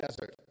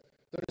desert.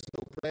 There is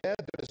no bread,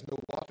 there is no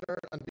water,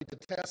 and we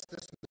detest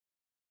this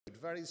food.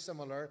 Very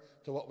similar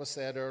to what was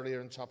said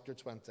earlier in chapter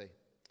 20.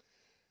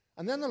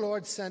 And then the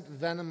Lord sent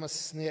venomous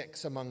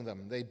snakes among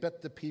them. They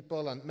bit the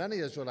people, and many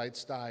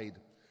Israelites died.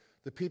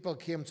 The people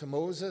came to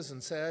Moses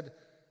and said,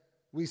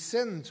 "We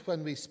sinned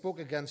when we spoke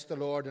against the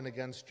Lord and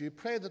against you.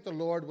 Pray that the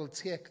Lord will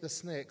take the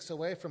snakes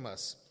away from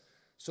us."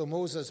 So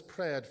Moses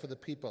prayed for the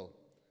people.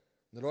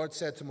 The Lord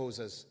said to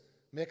Moses,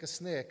 "Make a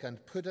snake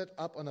and put it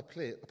up on a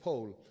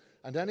pole,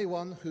 and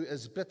anyone who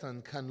is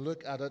bitten can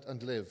look at it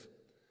and live."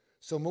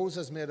 So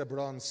Moses made a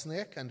bronze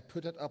snake and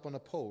put it up on a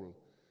pole.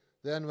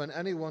 Then when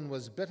anyone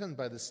was bitten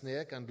by the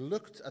snake and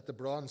looked at the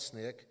bronze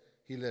snake,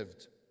 he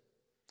lived.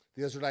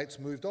 The Israelites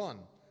moved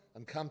on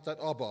and camped at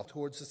Oboth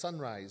towards the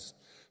sunrise.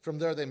 From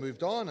there they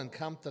moved on and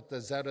camped at the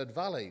Zered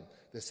Valley.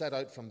 They set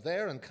out from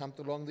there and camped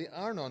along the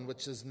Arnon,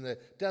 which is in the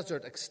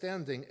desert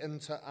extending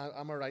into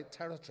Amorite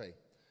territory.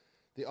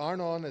 The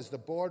Arnon is the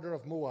border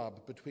of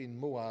Moab between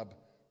Moab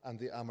and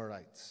the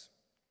Amorites.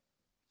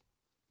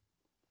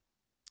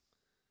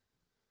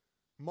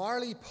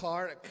 Marley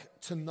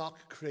Park to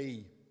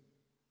Knockcree.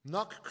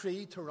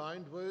 Knockcree to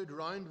Roundwood,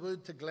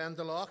 Roundwood to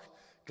Glendalough,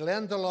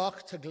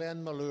 Glendalough to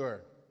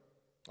Glenmalure.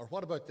 Or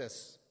what about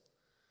this?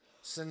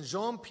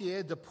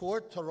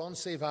 Saint-Jean-Pied-de-Port to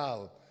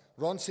Roncesvalles,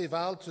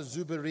 Roncesvalles to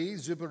Zubery,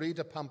 Zubery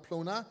to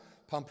Pamplona,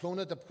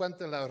 Pamplona to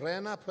Puente la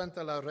Reina,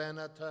 Puente la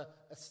Reina to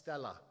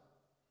Estella.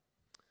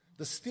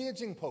 The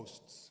staging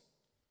posts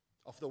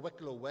of the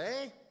Wicklow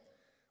Way,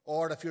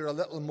 or if you're a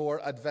little more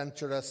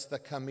adventurous, the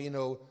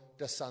Camino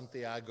de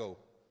Santiago.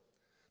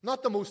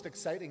 Not the most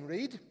exciting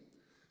read,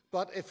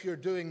 but if you're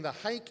doing the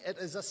hike, it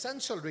is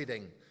essential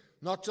reading,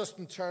 not just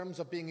in terms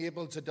of being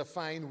able to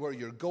define where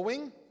you're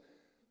going,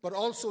 but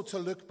also to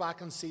look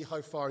back and see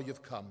how far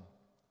you've come.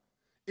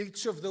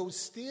 Each of those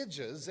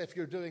stages, if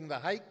you're doing the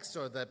hikes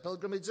or the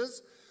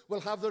pilgrimages,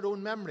 will have their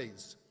own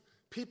memories,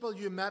 people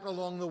you met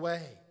along the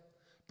way,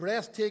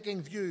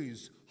 breathtaking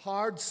views,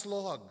 hard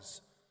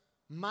slogs,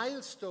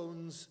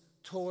 milestones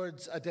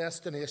towards a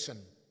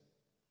destination.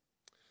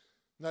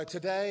 Now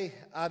today,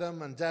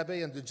 Adam and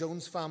Debbie and the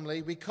Jones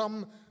family, we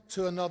come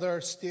to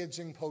another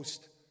staging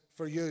post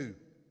for you.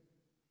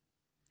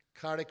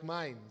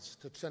 Carrickmines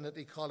to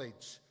Trinity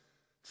College,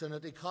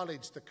 Trinity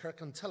College to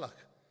Kirkintilloch,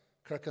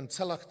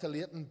 Kirkintilloch to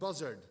Leighton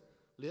Buzzard,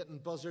 Leighton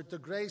Buzzard to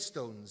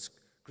Greystones,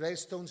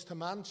 Greystones to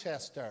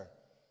Manchester,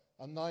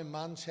 and now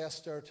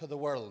Manchester to the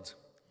world.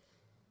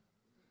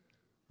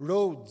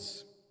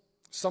 Roads,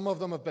 some of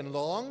them have been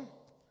long,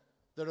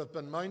 there have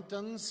been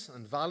mountains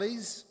and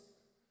valleys,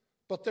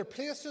 but they're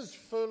places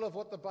full of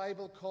what the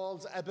Bible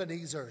calls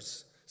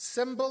Ebenezers,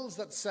 symbols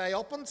that say,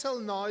 up until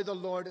now the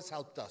Lord has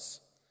helped us.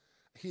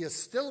 He is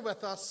still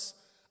with us,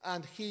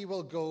 and he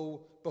will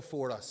go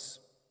before us.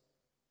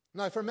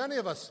 Now, for many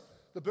of us,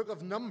 the book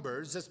of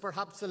Numbers is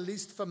perhaps the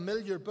least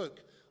familiar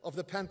book of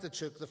the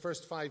Pentateuch, the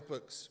first 5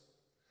 books.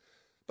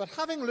 But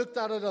having looked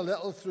at it a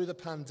little through the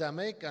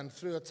pandemic and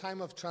through a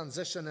time of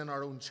transition in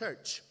our own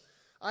church,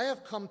 I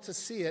have come to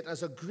see it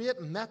as a great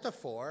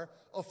metaphor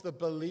of the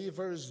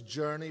believer's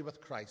journey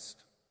with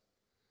Christ.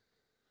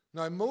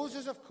 Now,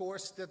 Moses, of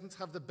course, didn't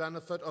have the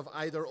benefit of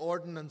either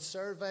Ordnance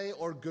Survey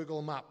or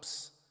Google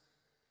Maps.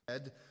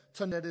 It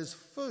is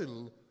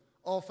full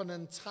of an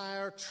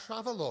entire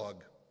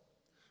travelogue,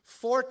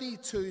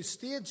 42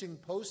 staging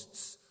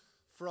posts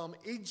from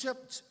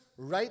Egypt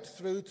right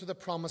through to the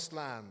Promised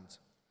Land.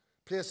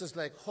 Places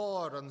like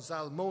Hor and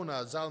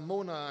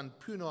Zalmona and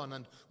Punon,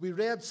 and we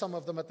read some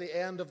of them at the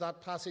end of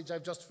that passage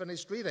I've just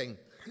finished reading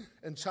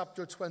in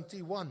chapter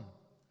 21.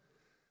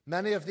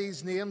 Many of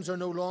these names are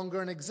no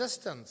longer in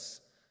existence.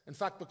 In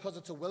fact, because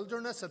it's a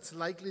wilderness, it's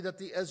likely that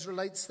the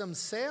Israelites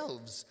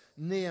themselves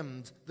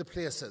named the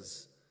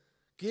places,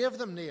 gave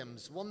them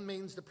names. One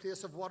means the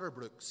place of water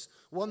brooks.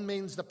 One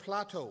means the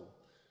plateau.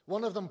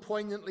 One of them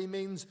poignantly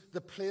means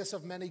the place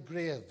of many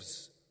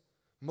graves.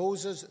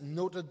 Moses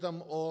noted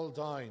them all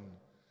down,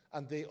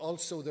 and there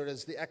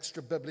is the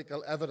extra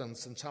biblical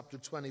evidence in chapter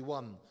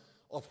 21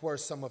 of where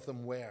some of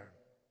them were.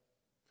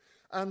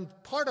 And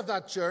part of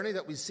that journey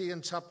that we see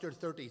in chapter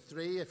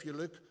 33, if you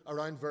look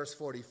around verse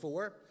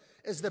 44,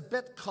 is the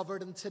bit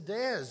covered in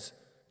today's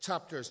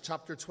chapters,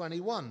 chapter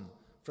 21,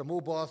 from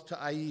Oboth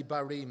to Ai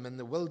Barim in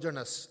the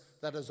wilderness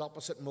that is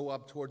opposite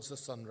Moab towards the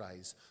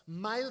sunrise.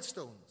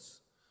 Milestones,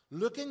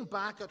 looking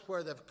back at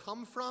where they've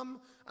come from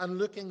and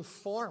looking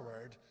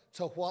forward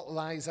to what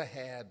lies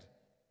ahead.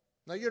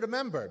 Now you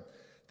remember,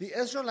 the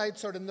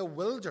Israelites are in the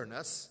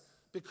wilderness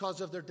because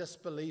of their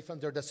disbelief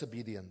and their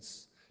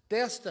disobedience,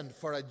 destined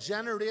for a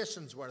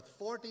generation's worth,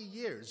 40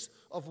 years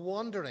of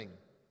wandering.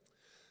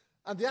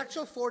 And the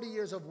actual 40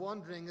 years of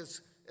wandering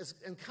is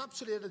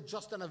encapsulated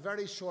just in a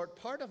very short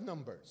part of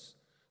Numbers.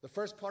 The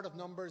first part of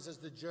Numbers is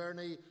the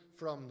journey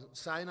from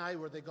Sinai,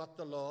 where they got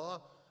the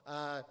law,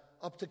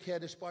 up to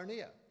Kadesh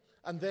Barnea.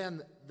 And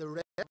then the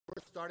rest,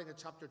 starting at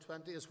chapter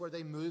 20, is where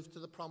they moved to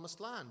the Promised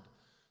Land.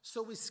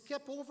 So we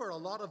skip over a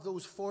lot of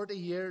those 40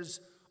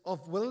 years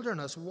of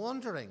wilderness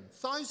wandering.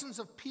 Thousands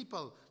of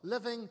people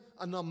living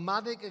a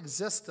nomadic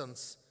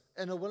existence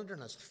in a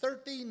wilderness.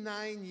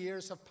 39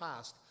 years have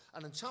passed.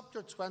 And in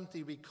chapter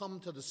 20, we come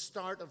to the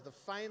start of the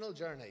final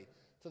journey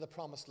to the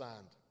promised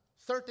land.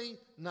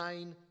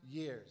 39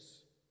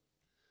 years.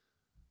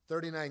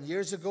 39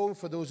 years ago,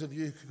 for those of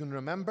you who can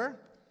remember,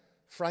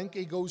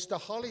 Frankie Goes to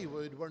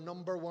Hollywood were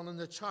number one in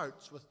the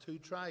charts with 2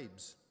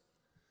 tribes.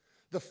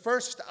 The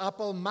first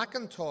Apple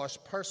Macintosh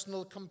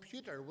personal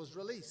computer was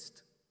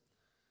released.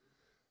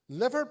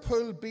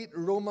 Liverpool beat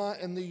Roma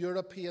in the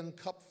European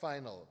Cup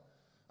final.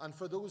 And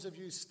for those of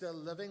you still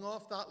living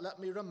off that, let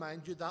me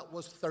remind you that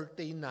was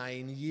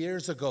 39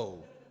 years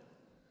ago.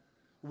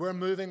 We're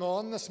moving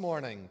on this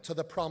morning to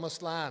the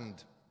promised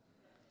land.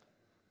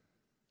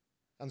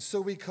 And so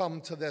we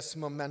come to this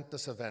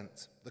momentous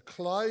event. The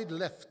cloud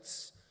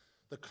lifts,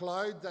 the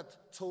cloud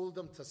that told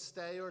them to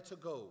stay or to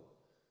go.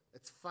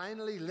 It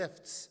finally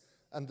lifts,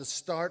 and the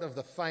start of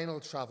the final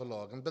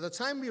travelogue. And by the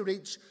time we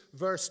reach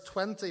verse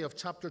 20 of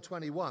chapter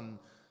 21,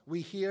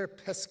 we hear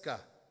Pisgah,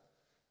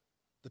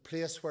 the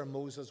place where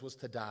Moses was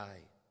to die.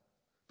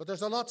 But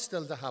there's a lot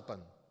still to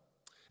happen.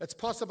 It's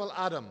possible,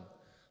 Adam,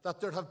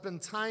 that there have been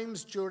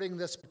times during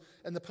this,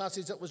 in the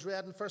passage that was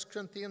read in 1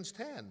 Corinthians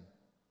 10.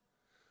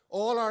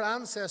 All our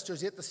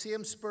ancestors ate the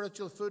same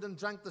spiritual food and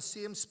drank the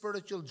same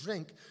spiritual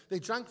drink. They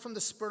drank from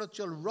the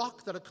spiritual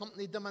rock that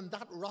accompanied them, and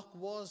that rock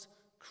was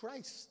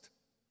Christ.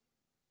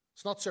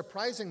 It's not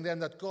surprising then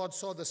that God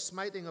saw the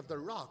smiting of the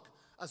rock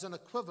as an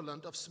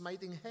equivalent of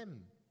smiting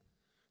him.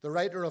 The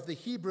writer of the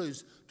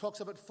Hebrews talks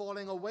about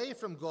falling away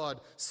from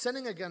God,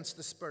 sinning against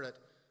the Spirit,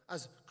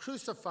 as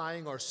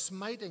crucifying or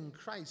smiting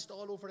Christ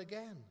all over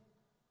again.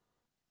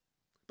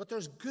 But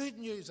there's good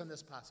news in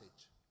this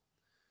passage,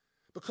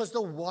 because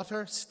the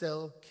water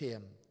still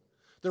came.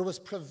 There was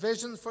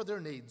provision for their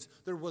needs.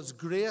 There was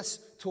grace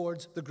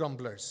towards the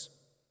grumblers.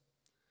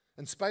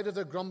 In spite of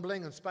their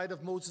grumbling, in spite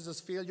of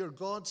Moses' failure,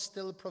 God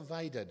still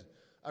provided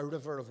a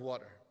river of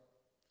water.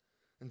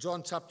 In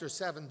John chapter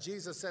 7,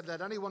 Jesus said,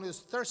 "Let anyone who is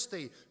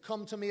thirsty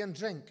come to me and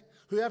drink.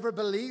 Whoever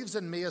believes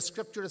in me," as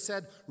Scripture has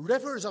said,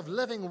 "rivers of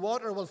living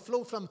water will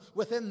flow from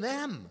within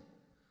them."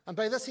 And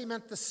by this he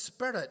meant the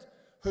Spirit,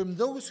 whom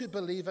those who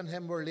believe in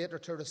him were later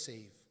to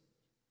receive.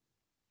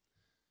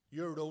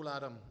 Your role,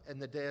 Adam, in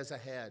the days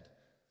ahead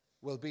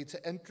will be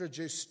to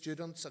introduce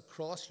students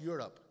across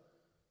Europe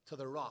to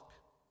the rock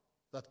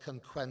that can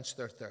quench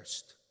their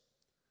thirst.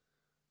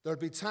 There'll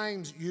be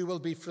times you will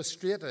be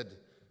frustrated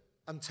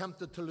and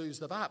tempted to lose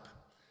the map.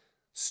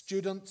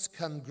 Students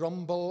can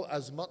grumble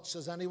as much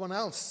as anyone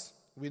else.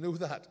 We know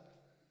that.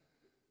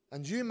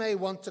 And you may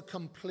want to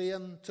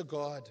complain to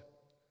God.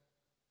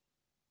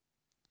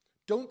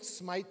 Don't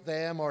smite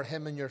them or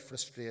him in your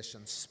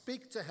frustration.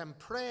 Speak to him.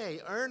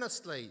 Pray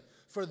earnestly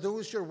for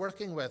those you're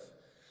working with,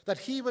 that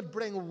he would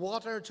bring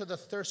water to the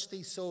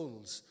thirsty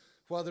souls,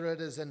 whether it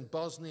is in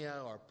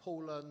Bosnia or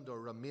Poland or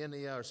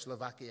Romania or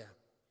Slovakia.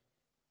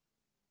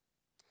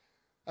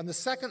 And the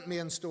second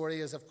main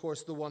story is, of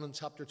course, the one in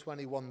chapter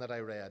 21 that I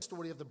read, the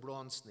story of the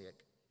bronze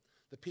snake.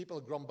 The people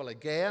grumble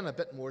again, a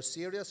bit more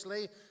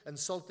seriously,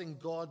 insulting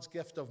God's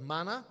gift of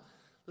manna.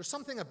 There's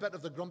something a bit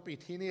of the grumpy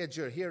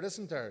teenager here,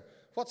 isn't there?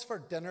 What's for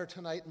dinner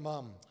tonight,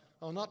 Mum?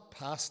 Oh, not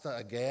pasta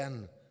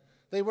again.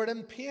 They were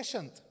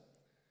impatient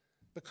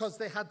because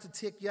they had to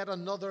take yet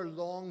another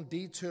long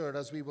detour,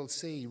 as we will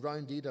see,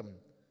 round Edom.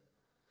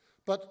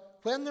 But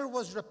when there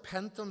was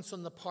repentance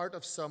on the part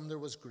of some, there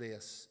was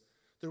grace.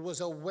 There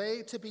was a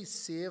way to be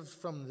saved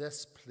from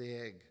this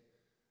plague.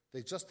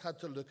 They just had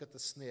to look at the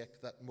snake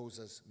that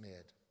Moses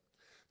made.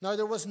 Now,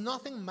 there was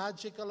nothing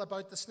magical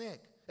about the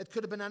snake. It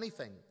could have been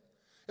anything.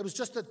 It was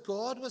just that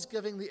God was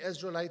giving the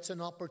Israelites an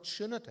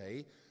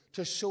opportunity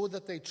to show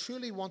that they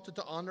truly wanted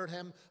to honor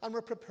him and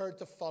were prepared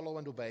to follow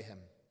and obey him.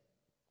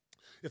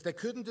 If they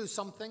couldn't do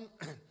something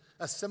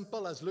as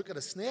simple as look at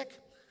a snake,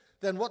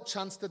 then what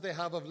chance did they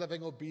have of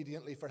living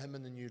obediently for him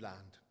in the new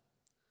land?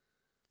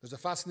 There's a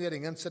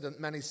fascinating incident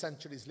many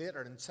centuries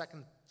later in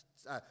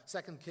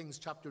 2 Kings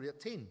chapter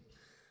 18.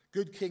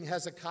 Good King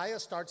Hezekiah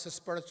starts his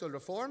spiritual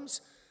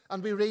reforms,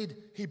 and we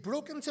read, "He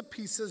broke into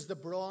pieces the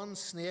bronze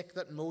snake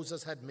that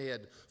Moses had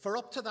made. For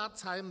up to that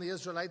time, the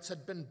Israelites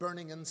had been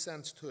burning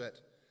incense to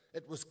it.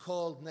 It was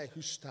called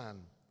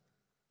Nehushtan."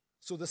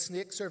 So the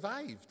snake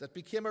survived. It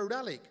became a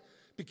relic,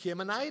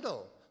 became an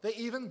idol. They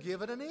even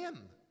gave it a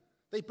name.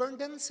 They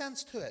burned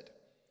incense to it.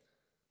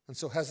 And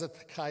so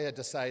Hezekiah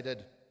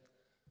decided,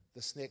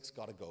 the snake's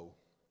got to go.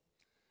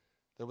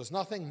 There was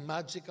nothing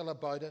magical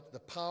about it. The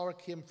power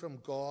came from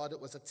God. It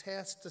was a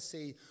test to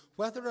see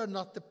whether or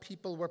not the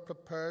people were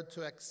prepared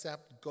to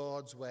accept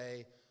God's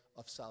way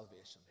of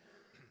salvation.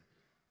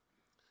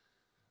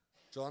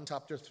 John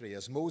chapter 3,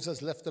 as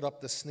Moses lifted up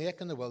the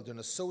snake in the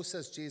wilderness, so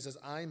says Jesus,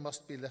 "I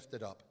must be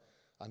lifted up,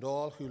 and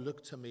all who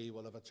look to me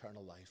will have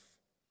eternal life."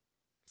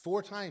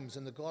 4 times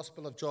in the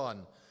Gospel of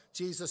John,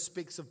 Jesus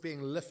speaks of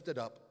being lifted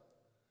up.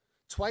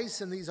 Twice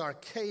in these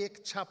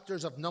archaic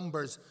chapters of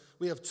Numbers,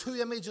 we have 2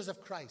 images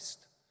of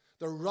Christ: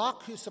 the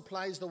rock who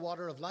supplies the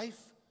water of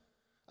life,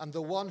 and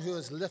the one who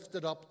is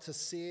lifted up to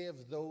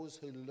save those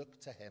who look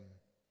to him.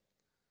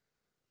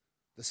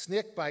 The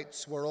snake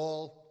bites were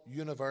all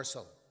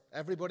universal.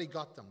 Everybody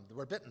got them. They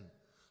were bitten.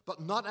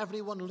 But not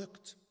everyone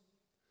looked.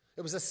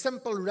 It was a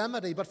simple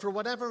remedy, but for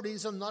whatever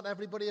reason, not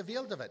everybody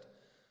availed of it.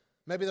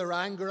 Maybe their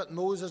anger at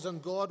Moses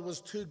and God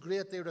was too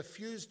great. They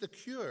refused the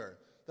cure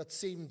that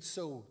seemed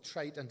so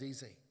trite and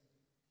easy.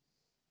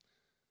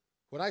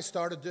 When I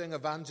started doing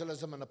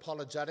evangelism and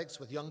apologetics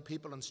with young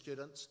people and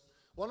students,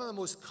 one of the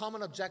most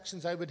common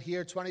objections I would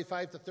hear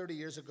 25 to 30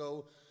 years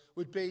ago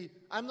would be,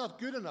 I'm not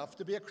good enough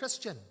to be a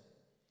Christian.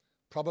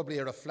 Probably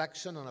a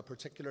reflection on a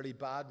particularly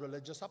bad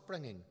religious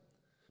upbringing.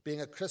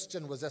 Being a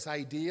Christian was this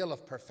ideal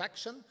of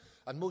perfection,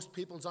 and most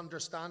people's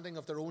understanding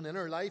of their own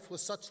inner life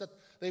was such that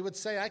they would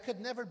say, I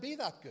could never be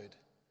that good.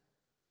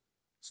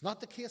 It's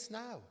not the case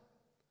now.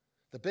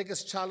 The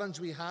biggest challenge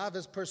we have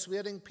is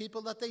persuading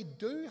people that they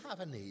do have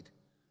a need.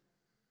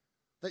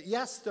 That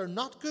yes, they're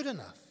not good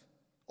enough.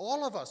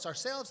 All of us,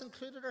 ourselves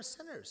included, are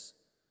sinners.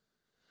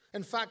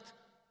 In fact,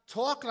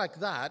 talk like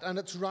that, and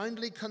it's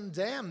roundly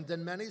condemned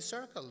in many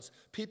circles.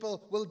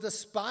 People will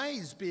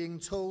despise being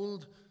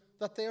told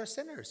that they are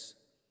sinners.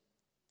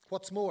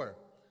 What's more,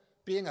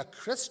 being a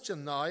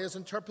Christian now is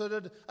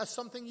interpreted as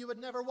something you would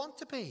never want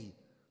to be.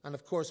 And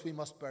of course, we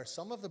must bear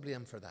some of the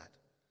blame for that.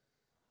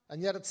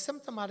 And yet it's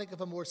symptomatic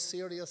of a more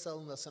serious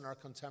illness in our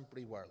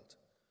contemporary world,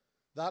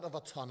 that of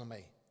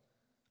autonomy.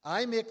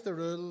 I make the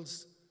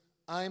rules,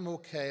 I'm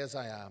okay as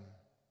I am.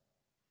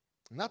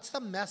 And that's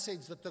the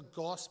message that the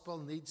gospel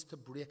needs to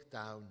break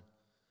down.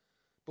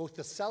 Both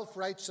the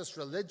self-righteous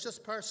religious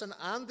person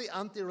and the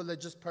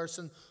anti-religious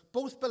person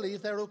both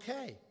believe they're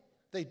okay.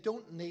 They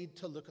don't need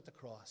to look at the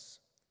cross.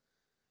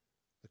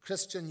 The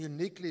Christian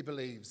uniquely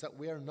believes that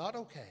we are not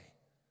okay.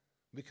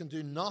 We can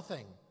do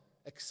nothing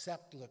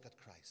except look at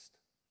Christ.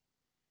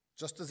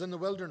 Just as in the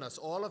wilderness,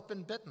 all have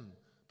been bitten,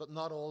 but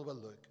not all will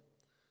look.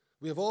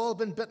 We have all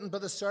been bitten by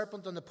the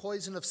serpent, and the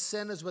poison of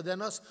sin is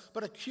within us,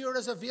 but a cure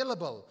is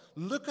available.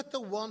 Look at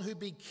the one who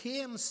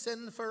became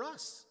sin for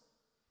us.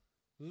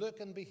 Look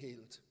and be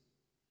healed.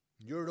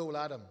 Your role,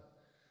 Adam,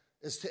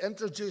 is to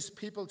introduce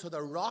people to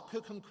the rock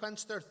who can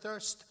quench their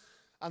thirst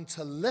and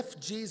to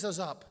lift Jesus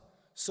up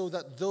so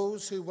that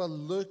those who will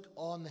look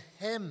on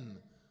him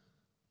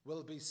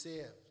will be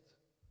saved.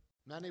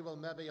 Many will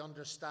maybe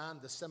understand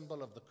the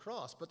symbol of the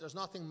cross, but there's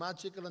nothing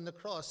magical in the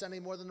cross any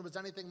more than there was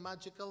anything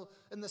magical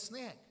in the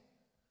snake.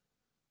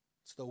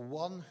 It's the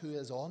one who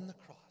is on the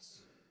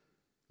cross,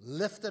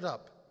 lifted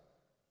up,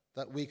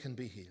 that we can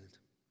be healed.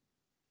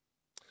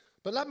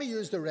 But let me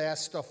use the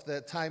rest of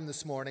the time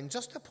this morning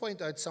just to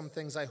point out some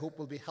things I hope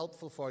will be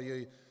helpful for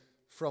you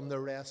from the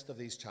rest of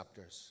these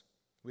chapters.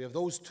 We have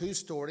those two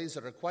stories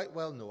that are quite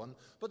well known,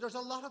 but there's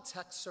a lot of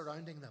text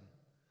surrounding them.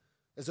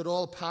 Is it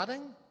all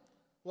padding?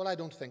 Well, I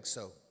don't think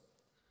so.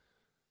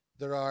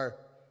 There are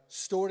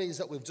stories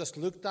that we've just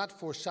looked at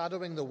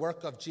foreshadowing the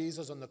work of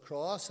Jesus on the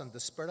cross and the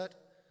Spirit.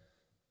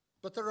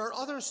 But there are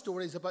other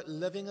stories about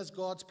living as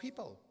God's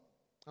people.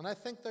 And I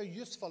think they're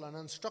useful and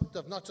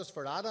instructive, not just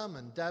for Adam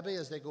and Debbie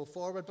as they go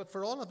forward, but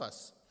for all of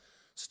us.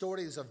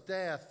 Stories of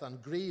death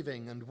and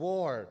grieving and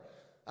war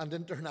and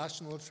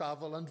international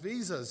travel and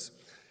visas.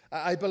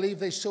 I believe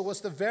they show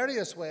us the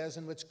various ways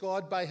in which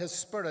God, by his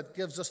Spirit,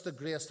 gives us the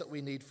grace that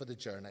we need for the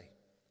journey.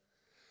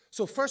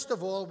 So first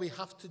of all, we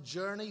have to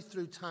journey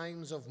through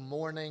times of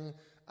mourning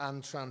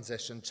and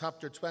transition.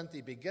 Chapter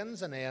 20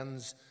 begins and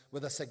ends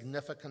with a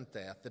significant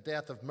death. The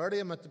death of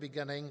Miriam at the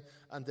beginning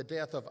and the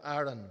death of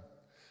Aaron.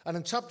 And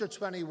in chapter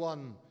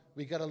 21,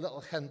 we get a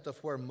little hint of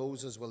where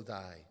Moses will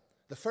die.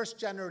 The first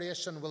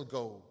generation will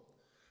go.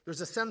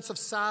 There's a sense of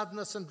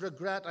sadness and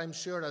regret, I'm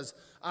sure, as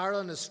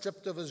Aaron is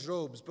stripped of his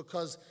robes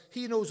because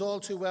he knows all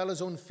too well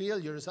his own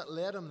failures that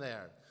led him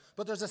there.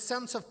 But there's a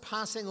sense of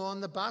passing on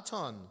the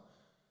baton,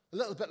 a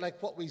little bit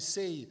like what we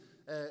see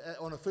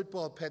on a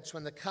football pitch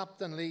when the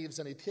captain leaves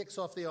and he takes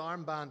off the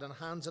armband and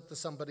hands it to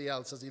somebody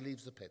else as he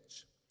leaves the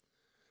pitch.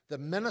 The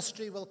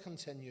ministry will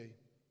continue.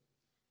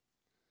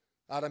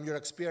 Adam, you're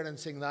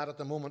experiencing that at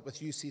the moment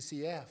with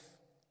UCCF.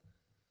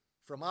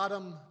 From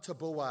Adam to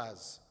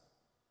Boaz.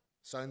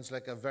 Sounds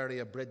like a very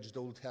abridged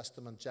Old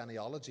Testament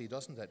genealogy,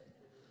 doesn't it?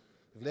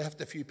 We've left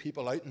a few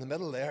people out in the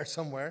middle there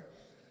somewhere.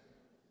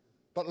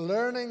 But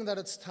learning that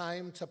it's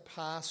time to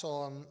pass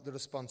on the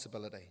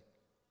responsibility.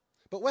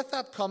 But with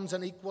that comes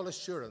an equal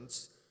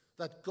assurance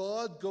that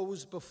God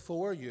goes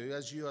before you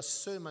as you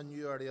assume a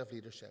new area of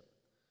leadership.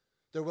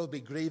 There will be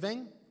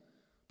grieving,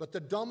 but the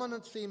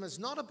dominant theme is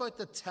not about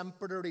the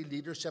temporary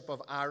leadership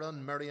of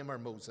Aaron, Miriam, or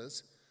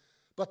Moses,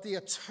 but the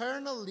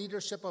eternal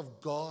leadership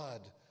of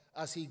God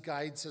as he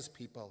guides his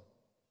people.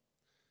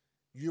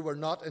 You were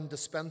not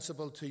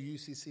indispensable to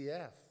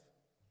UCCF.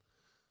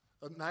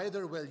 But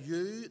neither will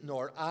you,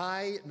 nor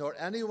I, nor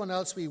anyone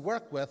else we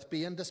work with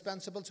be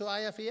indispensable to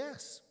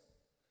IFES.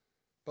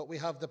 But we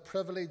have the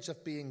privilege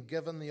of being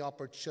given the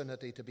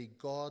opportunity to be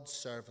God's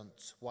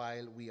servants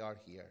while we are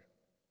here.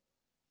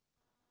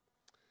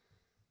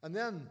 And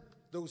then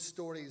those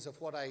stories of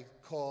what I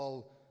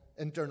call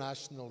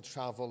international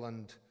travel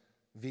and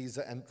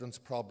visa entrance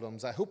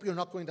problems. I hope you're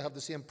not going to have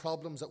the same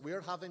problems that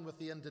we're having with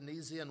the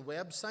Indonesian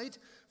website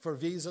for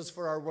visas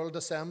for our World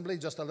Assembly.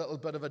 Just a little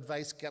bit of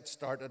advice: get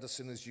started as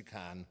soon as you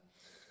can.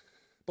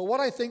 But what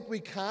I think we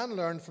can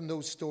learn from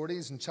those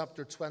stories in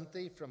chapter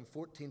 20 from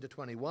 14 to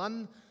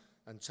 21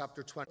 and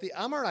chapter 20. The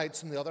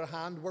Amorites, on the other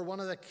hand, were one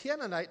of the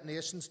Canaanite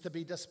nations to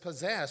be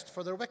dispossessed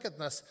for their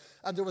wickedness,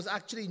 and there was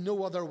actually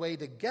no other way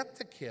to get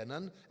to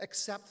Canaan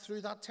except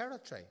through that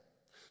territory.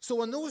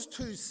 So in those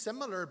two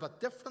similar but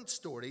different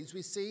stories,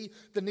 we see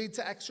the need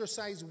to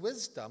exercise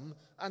wisdom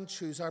and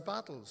choose our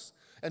battles.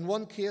 In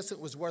one case, it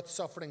was worth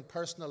suffering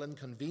personal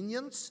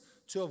inconvenience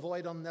to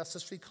avoid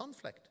unnecessary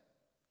conflict.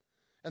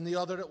 In the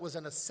other, it was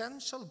an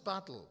essential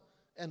battle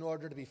in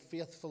order to be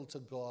faithful to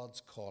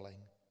God's calling.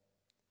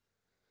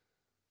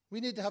 We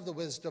need to have the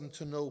wisdom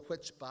to know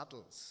which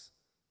battles,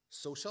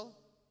 social,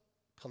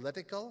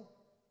 political,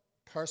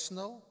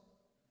 personal,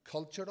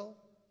 cultural,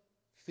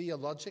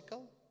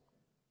 theological,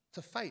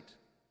 to fight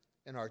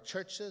in our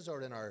churches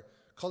or in our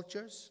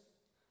cultures,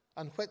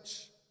 and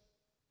which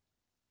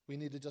we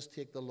need to just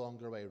take the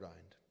longer way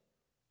round.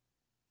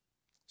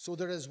 So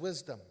there is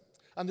wisdom,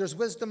 and there's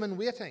wisdom in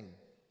waiting.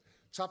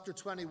 Chapter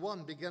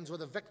 21 begins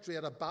with a victory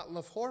at a battle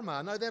of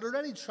Hormah. Now, they'd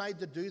already tried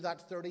to do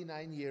that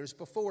 39 years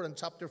before in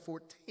chapter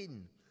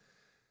 14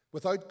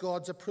 without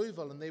God's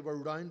approval, and they were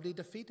roundly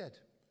defeated.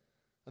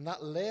 And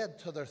that led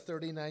to their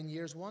 39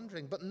 years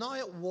wandering. But now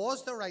it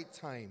was the right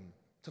time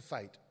to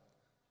fight.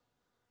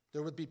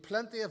 There would be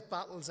plenty of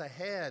battles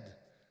ahead,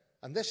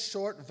 and this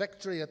short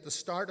victory at the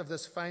start of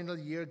this final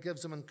year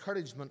gives them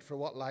encouragement for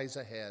what lies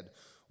ahead.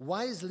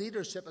 Wise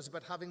leadership is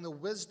about having the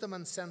wisdom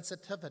and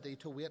sensitivity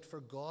to wait for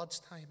God's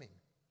timing.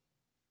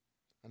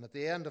 And at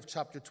the end of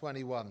chapter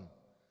 21,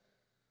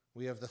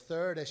 we have the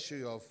third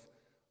issue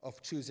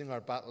of choosing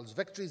our battles.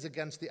 Victories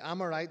against the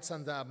Amorites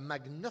and the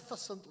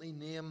magnificently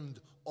named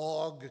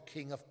Og,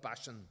 king of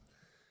Bashan.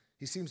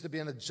 He seems to be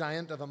a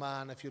giant of a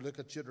man if you look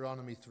at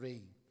Deuteronomy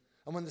 3.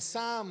 And when the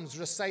Psalms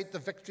recite the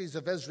victories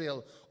of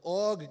Israel,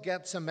 Og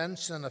gets a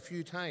mention a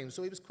few times,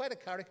 so he was quite a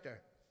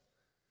character.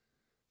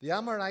 The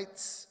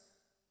Amorites,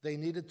 they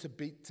needed to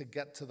beat to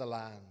get to the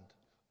land.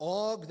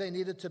 Og, they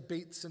needed to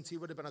beat since he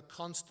would have been a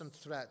constant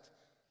threat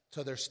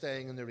to their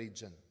staying in the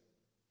region.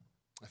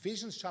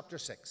 Ephesians chapter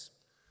 6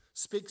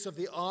 speaks of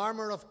the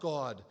armor of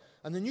God,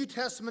 and the New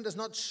Testament is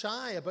not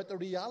shy about the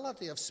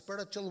reality of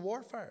spiritual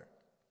warfare.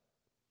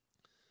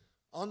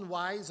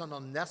 Unwise and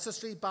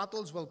unnecessary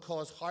battles will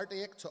cause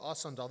heartache to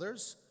us and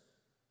others,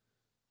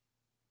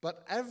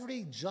 but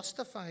every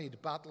justified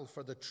battle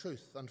for the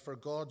truth and for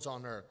God's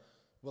honor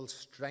will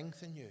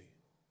strengthen you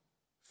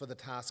for the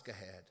task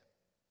ahead.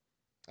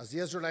 As the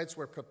Israelites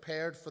were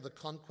prepared for the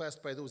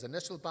conquest by those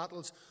initial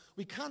battles,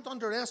 we can't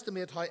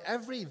underestimate how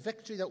every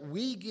victory that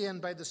we gain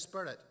by the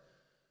Spirit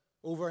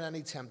over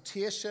any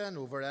temptation,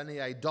 over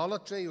any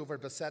idolatry, over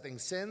besetting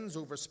sins,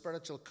 over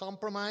spiritual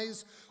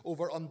compromise,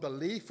 over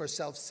unbelief or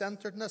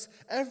self-centeredness,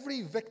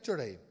 every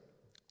victory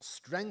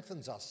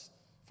strengthens us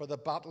for the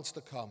battles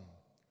to come.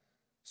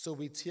 So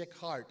we take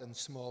heart in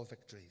small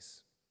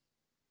victories.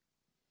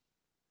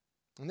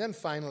 And then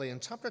finally, in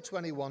chapter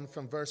 21,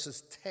 from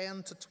verses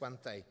 10 to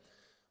 20,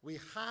 we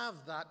have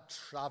that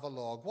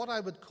travelogue, what I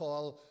would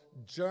call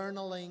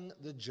journaling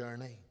the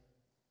journey.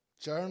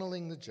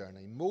 Journaling the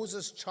journey.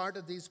 Moses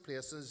charted these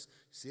places. You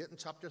see it in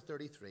chapter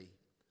 33.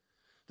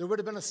 There would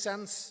have been a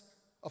sense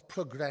of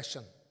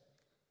progression,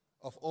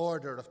 of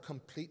order, of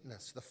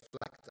completeness.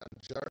 Reflect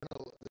and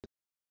journal,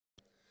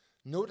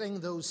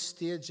 noting those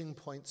staging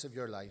points of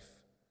your life.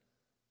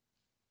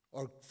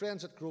 Or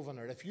friends at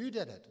Grosvenor, if you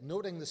did it,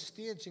 noting the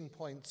staging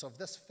points of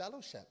this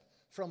fellowship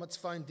from its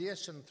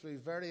foundation through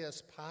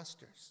various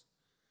pastors,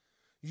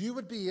 you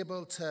would be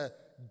able to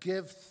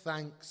give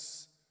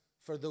thanks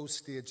for those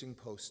staging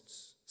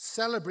posts,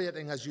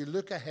 celebrating as you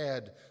look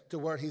ahead to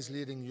where he's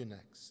leading you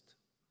next.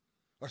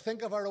 Or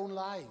think of our own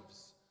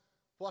lives.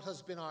 What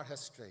has been our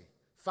history?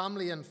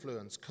 Family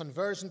influence,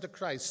 conversion to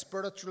Christ,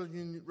 spiritual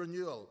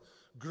renewal,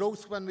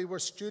 growth when we were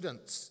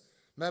students,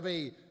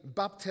 maybe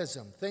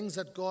baptism, things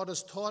that God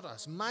has taught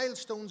us,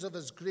 milestones of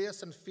his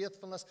grace and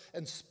faithfulness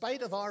in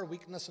spite of our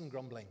weakness and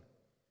grumbling.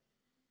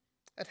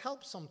 It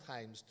helps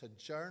sometimes to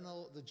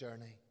journal the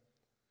journey.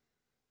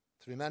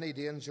 Through many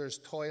dangers,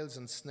 toils,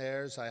 and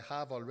snares I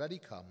have already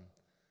come.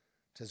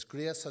 'Tis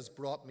grace has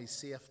brought me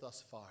safe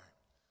thus far,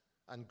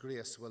 and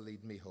grace will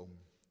lead me home.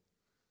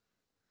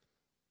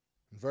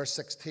 In verse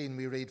 16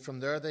 we read, From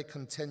there they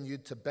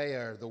continued to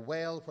Beer, the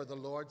well where the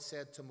Lord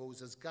said to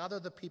Moses, Gather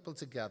the people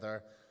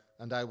together,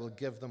 and I will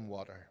give them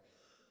water.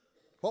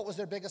 What was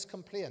their biggest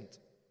complaint?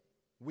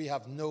 We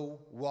have no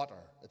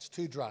water. It's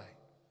too dry.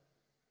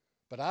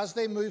 But as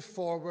they move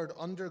forward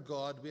under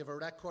God, we have a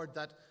record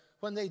that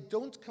when they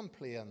don't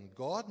complain,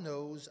 God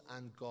knows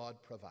and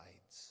God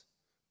provides.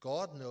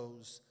 God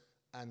knows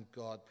and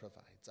God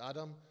provides.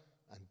 Adam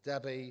and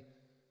Debbie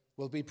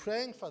will be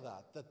praying for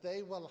that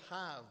they will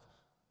have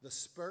the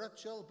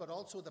spiritual but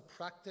also the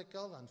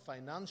practical and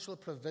financial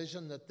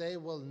provision that they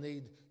will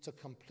need to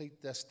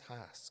complete this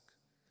task.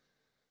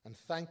 And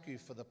thank you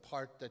for the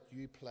part that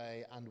you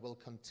play and will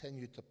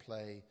continue to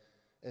play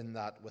in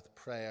that with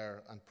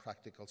prayer and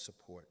practical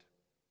support.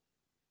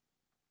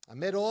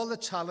 Amid all the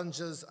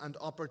challenges and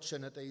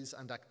opportunities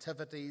and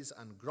activities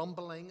and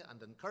grumbling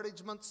and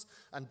encouragements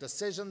and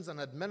decisions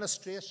and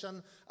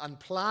administration and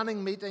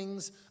planning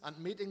meetings and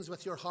meetings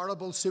with your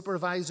horrible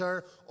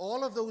supervisor,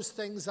 all of those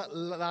things that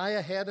lie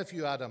ahead of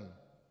you, Adam,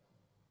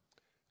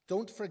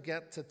 don't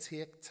forget to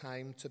take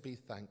time to be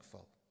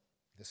thankful.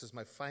 This is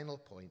my final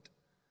point.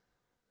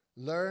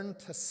 Learn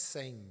to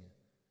sing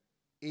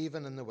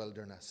even in the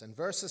wilderness. In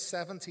verses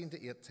 17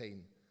 to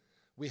 18,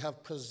 we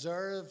have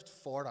preserved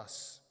for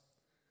us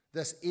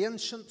this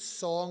ancient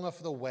song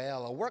of the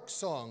well, a work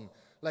song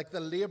like the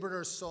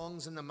laborers'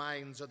 songs in the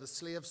mines or the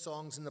slave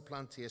songs in the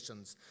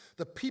plantations.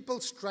 The people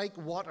strike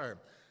water,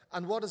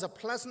 and what is a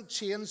pleasant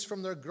change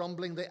from their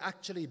grumbling, they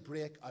actually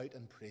break out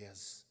in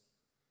praise.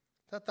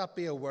 Let that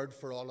be a word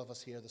for all of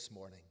us here this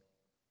morning.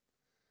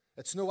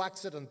 It's no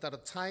accident that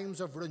at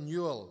times of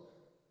renewal,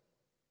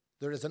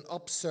 there is an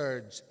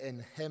upsurge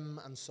in hymn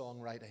and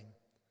songwriting.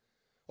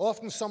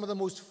 Often some of the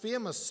most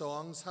famous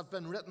songs have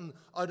been written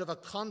out of a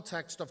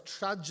context of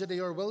tragedy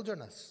or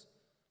wilderness.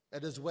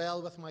 It is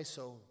well with my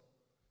soul.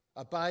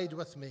 Abide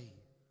with me.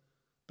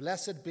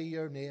 Blessed be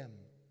your name.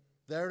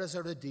 There is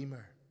a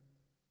Redeemer.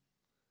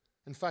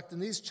 In fact, in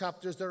these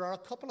chapters, there are a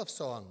couple of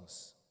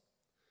songs.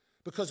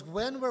 Because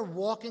when we're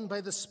walking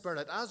by the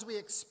Spirit, as we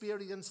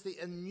experience the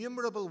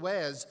innumerable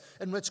ways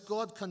in which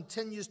God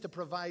continues to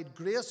provide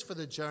grace for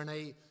the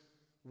journey,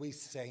 we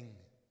sing.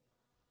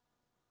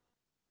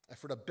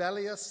 If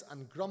rebellious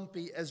and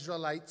grumpy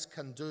Israelites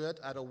can do it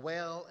at a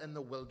well in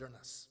the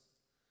wilderness,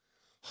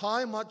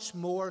 how much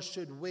more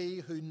should we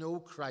who know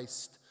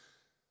Christ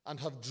and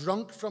have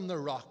drunk from the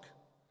rock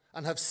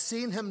and have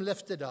seen him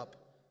lifted up,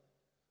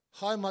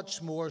 how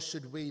much more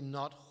should we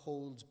not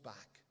hold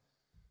back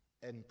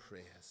in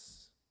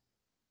praise?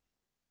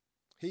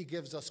 He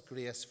gives us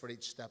grace for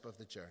each step of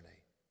the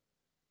journey.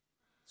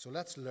 So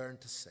let's learn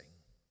to sing.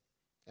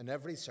 In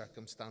every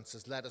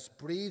circumstance, let us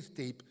breathe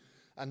deep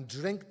and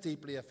drink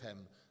deeply of him.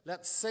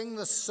 Let's sing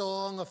the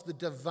song of the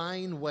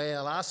divine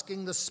well,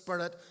 asking the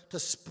Spirit to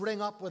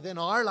spring up within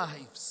our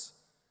lives,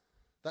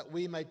 that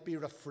we might be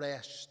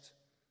refreshed,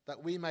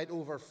 that we might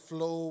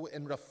overflow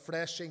in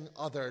refreshing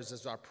others,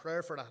 is our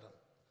prayer for Adam,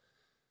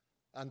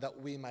 and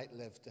that we might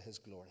live to his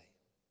glory.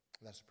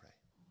 Let's pray.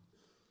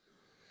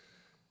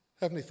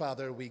 Heavenly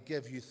Father, we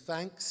give you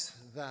thanks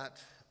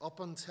that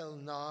up until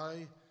now,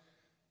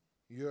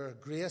 your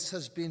grace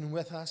has been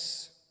with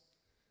us,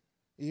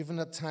 even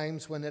at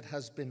times when it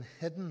has been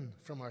hidden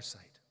from our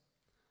sight.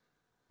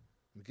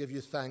 We give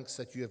you thanks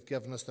that you have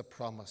given us the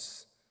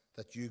promise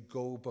that you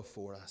go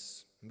before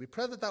us. And we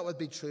pray that that would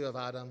be true of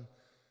Adam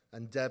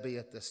and Debbie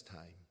at this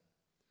time.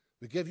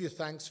 We give you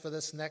thanks for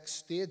this next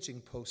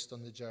staging post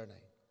on the journey.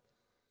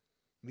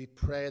 We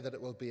pray that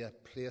it will be a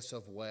place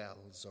of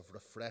wells of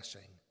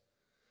refreshing,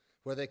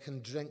 where they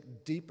can drink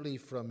deeply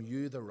from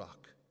you, the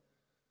rock,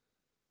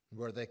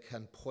 where they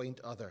can point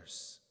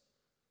others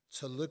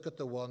to look at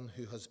the one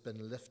who has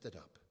been lifted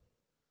up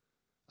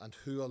and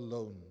who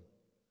alone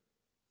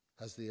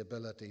has the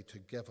ability to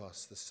give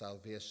us the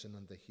salvation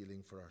and the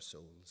healing for our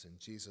souls. In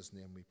Jesus'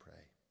 name we pray.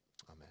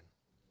 Amen.